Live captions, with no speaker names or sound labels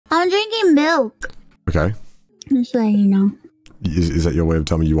drinking milk. Okay. Just letting you know. Is that your way of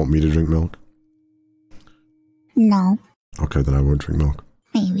telling me you want me to drink milk? No. Okay, then I won't drink milk.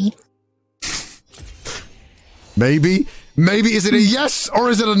 Maybe. Maybe? Maybe? Is it a yes or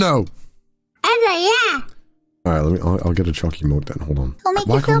is it a no? I said yeah. Alright, I'll get a chalky milk then. Hold on. It'll make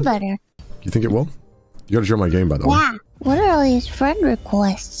you feel better. You think it will? You gotta join my game, by the way. Yeah. What are all these friend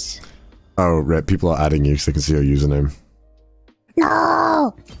requests? Oh, right. People are adding you so they can see your username.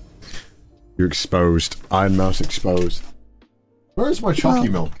 No! You're exposed. Iron Mouse exposed. Where is my chalky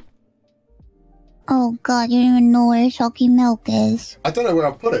milk? Oh god, you don't even know where chalky milk is. I don't know where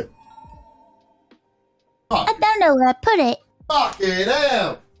I put it. I don't know where I put it. Fucking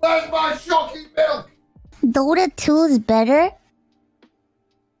hell! Where's my chalky milk? Dota 2 is better?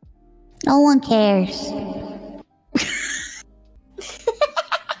 No one cares.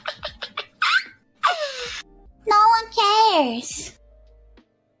 No one cares.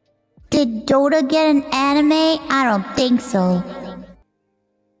 Did Dota get an anime? I don't think so.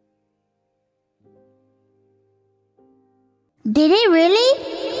 Did it really?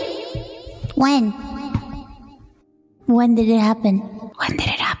 When? When did it happen? When did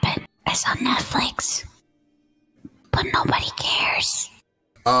it happen? It's on Netflix. But nobody cares.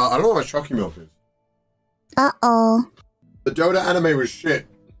 I don't know what chalky milk is. Uh-oh. The Dota anime was shit.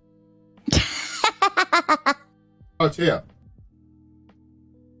 Oh, it's here.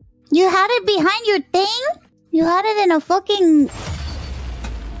 You had it behind your thing? You had it in a fucking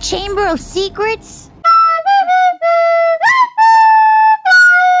chamber of secrets?